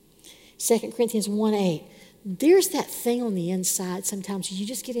 2 Corinthians 1:8. There's that thing on the inside sometimes you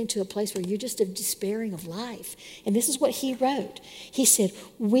just get into a place where you're just despairing of life. And this is what he wrote. He said,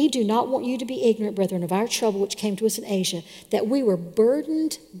 we do not want you to be ignorant, brethren, of our trouble which came to us in Asia, that we were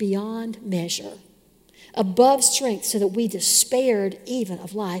burdened beyond measure, above strength, so that we despaired even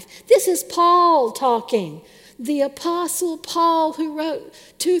of life. This is Paul talking. The Apostle Paul, who wrote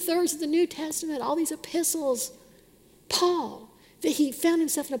 2/3 of the New Testament, all these epistles. Paul, that he found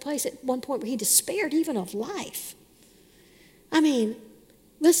himself in a place at one point where he despaired even of life. I mean,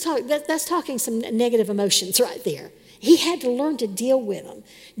 that's talking some negative emotions right there. He had to learn to deal with them.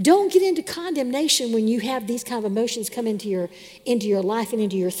 Don't get into condemnation when you have these kind of emotions come into your life and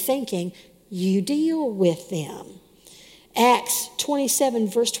into your thinking. You deal with them. Acts 27,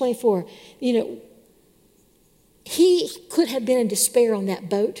 verse 24, he could have been in despair on that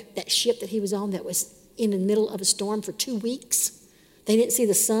boat, that ship that he was on that was in the middle of a storm for 2 weeks. They didn't see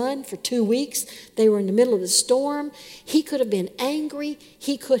the sun for 2 weeks. They were in the middle of the storm. He could have been angry.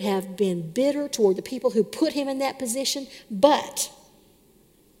 He could have been bitter toward the people who put him in that position. But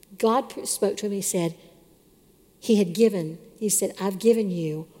God spoke to him. He said, I've given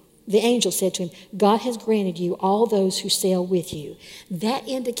you. The angel said to him, God has granted you all those who sail with you. That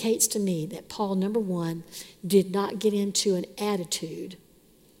indicates to me that Paul, number one, did not get into an attitude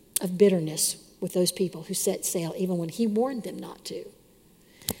of bitterness with those people who set sail, even when he warned them not to.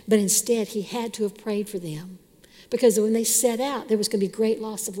 But instead, he had to have prayed for them. Because when they set out, there was going to be great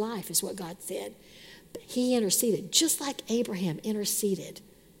loss of life, is what God said. But he interceded, just like Abraham interceded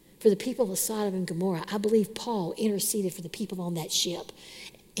for the people of Sodom and Gomorrah. I believe Paul interceded for the people on that ship.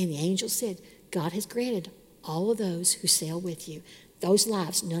 And the angel said, God has granted all of those who sail with you. Those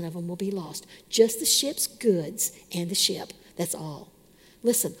lives, none of them will be lost. Just the ship's goods and the ship. That's all.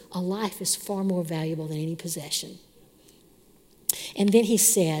 Listen, a life is far more valuable than any possession. And then he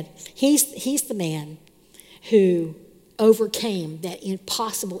said, he's the man who overcame that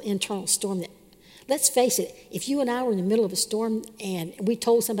impossible internal storm that, let's face it, if you and I were in the middle of a storm and we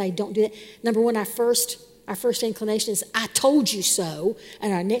told somebody don't do that, number one, our first inclination is, I told you so.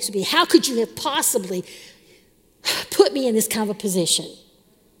 And our next would be, how could you have possibly put me in this kind of a position?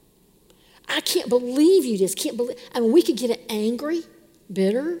 I can't believe you just can't believe. I mean, we could get angry,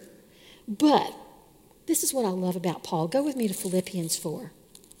 bitter, but this is what I love about Paul. Go with me to Philippians 4.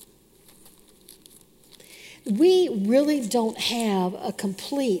 We really don't have a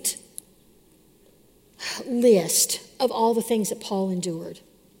complete list of all the things that Paul endured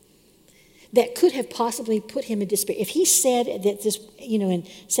that could have possibly put him in despair. If he said that this, in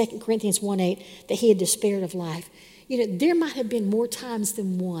 2 Corinthians 1:8, that he had despaired of life, there might have been more times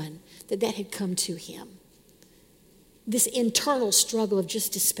than one that had come to him. This internal struggle of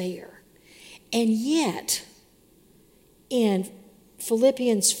just despair. And yet, in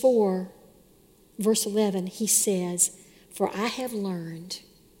Philippians 4, verse 11, he says, for I have learned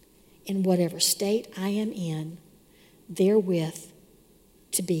in whatever state I am in, therewith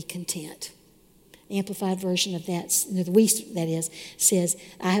to be content. The Amplified version of that, says,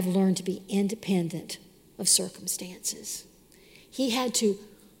 I have learned to be independent of circumstances. He had to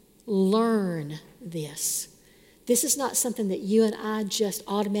learn this. This is not something that you and I just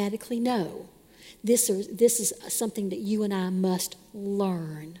automatically know. This is something that you and I must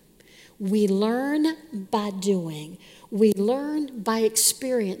learn. We learn by doing. We learn by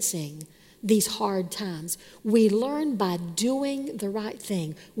experiencing these hard times. We learn by doing the right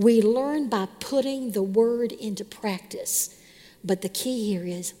thing. We learn by putting the word into practice. But the key here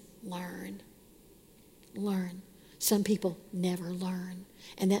is learn. Learn. Some people never learn.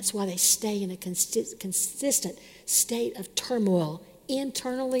 And that's why they stay in a consistent state of turmoil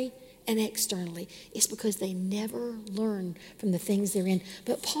internally and externally. It's because they never learn from the things they're in.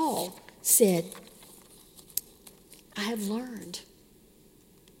 But Paul said, I have learned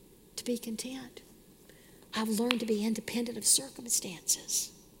to be content. I've learned to be independent of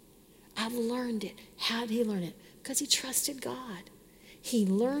circumstances. I've learned it. How did he learn it? Because he trusted God. He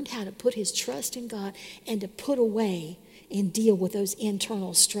learned how to put his trust in God and to put away and deal with those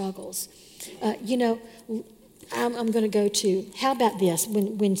internal struggles. I'm going to go to, how about this?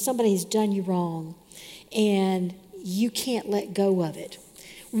 When somebody's done you wrong and you can't let go of it,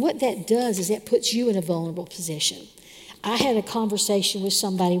 what that does is that puts you in a vulnerable position. I had a conversation with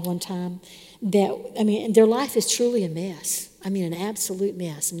somebody one time their life is truly a mess. An absolute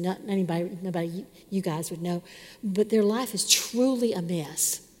mess. Nobody you guys would know, but their life is truly a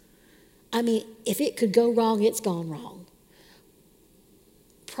mess. If it could go wrong, it's gone wrong.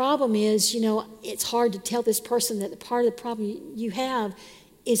 Problem is, it's hard to tell this person that the part of the problem you have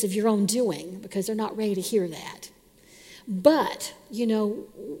is of your own doing because they're not ready to hear that. But,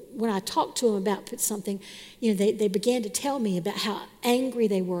 when I talked to them about something, they began to tell me about how angry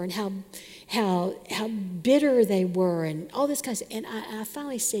they were and how bitter they were and all this kind of stuff. And I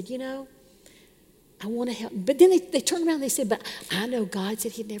finally said, I want to help. But then they turned around and they said, but I know God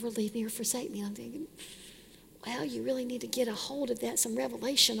said he'd never leave me or forsake me. And I'm thinking, well, you really need to get a hold of that, some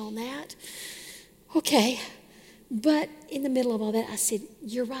revelation on that. Okay. But in the middle of all that, I said,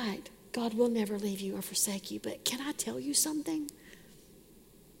 you're right. God will never leave you or forsake you. But can I tell you something?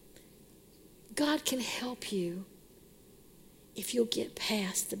 God can help you if you'll get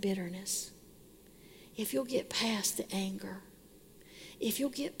past the bitterness, if you'll get past the anger, if you'll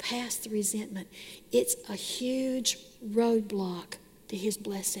get past the resentment. It's a huge roadblock to his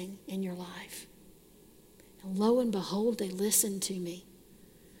blessing in your life. And lo and behold, they listened to me.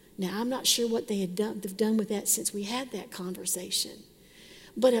 Now, I'm not sure what they've done with that since we had that conversation.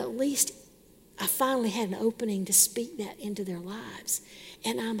 But at least I finally had an opening to speak that into their lives.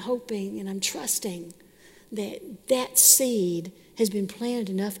 And I'm hoping and I'm trusting that that seed has been planted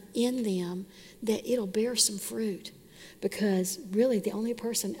enough in them that it'll bear some fruit. Because really the only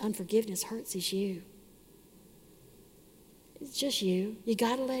person unforgiveness hurts is you. It's just you. You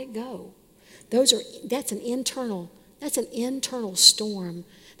got to let it go. That's an internal storm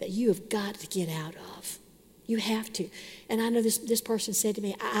that you have got to get out of. You have to. And I know this person said to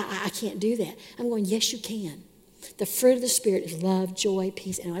me, I can't do that. I'm going, yes, you can. The fruit of the Spirit is love, joy,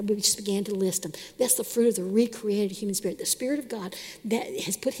 peace, and we just began to list them. That's the fruit of the recreated human spirit. The Spirit of God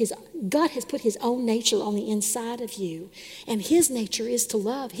God has put His own nature on the inside of you, and His nature is to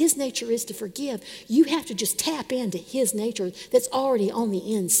love. His nature is to forgive. You have to just tap into His nature that's already on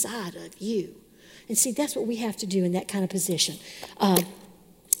the inside of you. And see, that's what we have to do in that kind of position.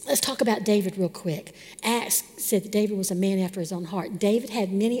 Let's talk about David real quick. Acts said that David was a man after his own heart. David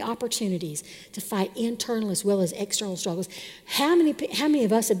had many opportunities to fight internal as well as external struggles. How many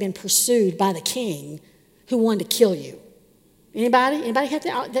of us have been pursued by the king who wanted to kill you? Anybody? Anybody have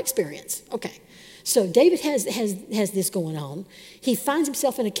that experience? Okay. So David has this going on. He finds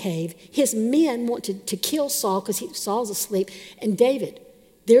himself in a cave. His men want to kill Saul because Saul's asleep. And David,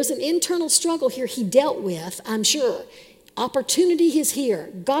 there's an internal struggle here he dealt with, I'm sure. Opportunity is here.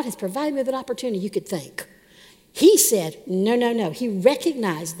 God has provided me with an opportunity, you could think. He said, no. He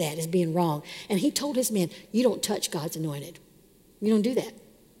recognized that as being wrong. And he told his men, you don't touch God's anointed. You don't do that.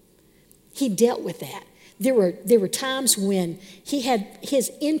 He dealt with that. There were times when he had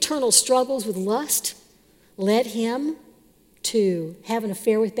his internal struggles with lust, led him to have an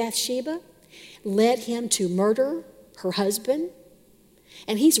affair with Bathsheba, led him to murder her husband.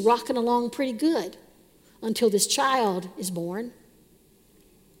 And he's rocking along pretty good until this child is born,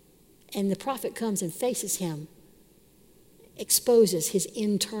 and the prophet comes and faces him, exposes his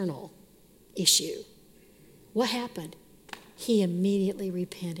internal issue. What happened? He immediately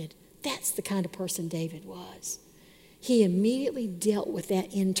repented. That's the kind of person David was. He immediately dealt with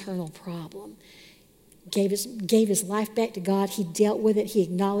that internal problem. Gave his life back to God. He dealt with it. He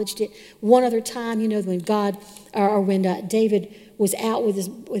acknowledged it. One other time, when David was out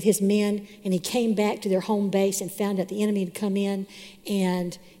with his men, and he came back to their home base and found out the enemy had come in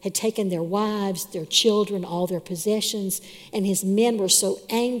and had taken their wives, their children, all their possessions, and his men were so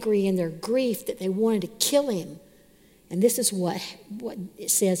angry in their grief that they wanted to kill him. And this is what it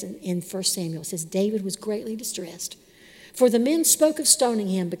says in 1 Samuel. It says, David was greatly distressed, for the men spoke of stoning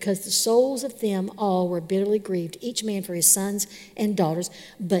him, because the souls of them all were bitterly grieved, each man for his sons and daughters.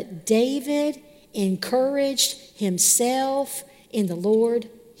 But David encouraged himself in the Lord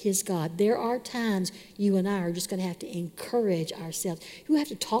his God. There are times you and I are just going to have to encourage ourselves. We have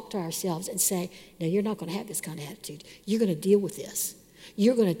to talk to ourselves and say, no, you're not going to have this kind of attitude. You're going to deal with this.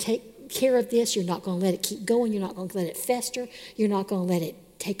 You're going to take care of this. You're not going to let it keep going. You're not going to let it fester. You're not going to let it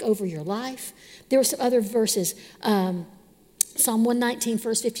take over your life. There were some other verses. Psalm 119,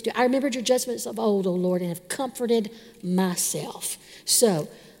 verse 52. I remembered your judgments of old, O Lord, and have comforted myself. So,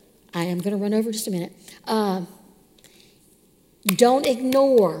 I am going to run over just a minute. Don't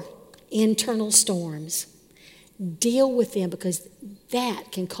ignore internal storms. Deal with them, because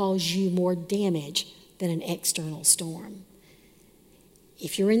that can cause you more damage than an external storm.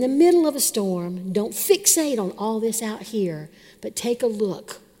 If you're in the middle of a storm, don't fixate on all this out here, but take a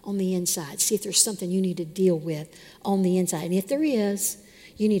look on the inside. See if there's something you need to deal with on the inside. And if there is,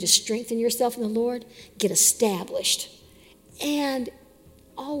 you need to strengthen yourself in the Lord, get established, and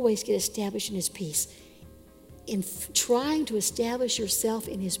always get established in His peace. In trying to establish yourself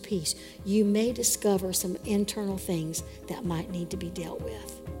in His peace, you may discover some internal things that might need to be dealt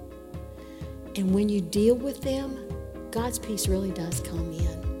with. And when you deal with them, God's peace really does come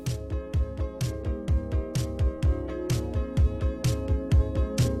in.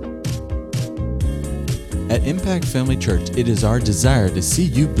 At Impact Family Church, it is our desire to see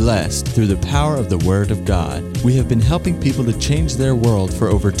you blessed through the power of the Word of God. We have been helping people to change their world for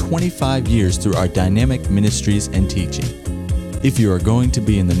over 25 years through our dynamic ministries and teaching. If you are going to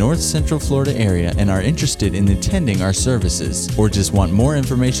be in the North Central Florida area and are interested in attending our services, or just want more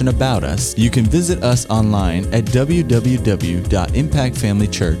information about us, you can visit us online at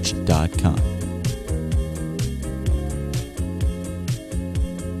www.impactfamilychurch.com.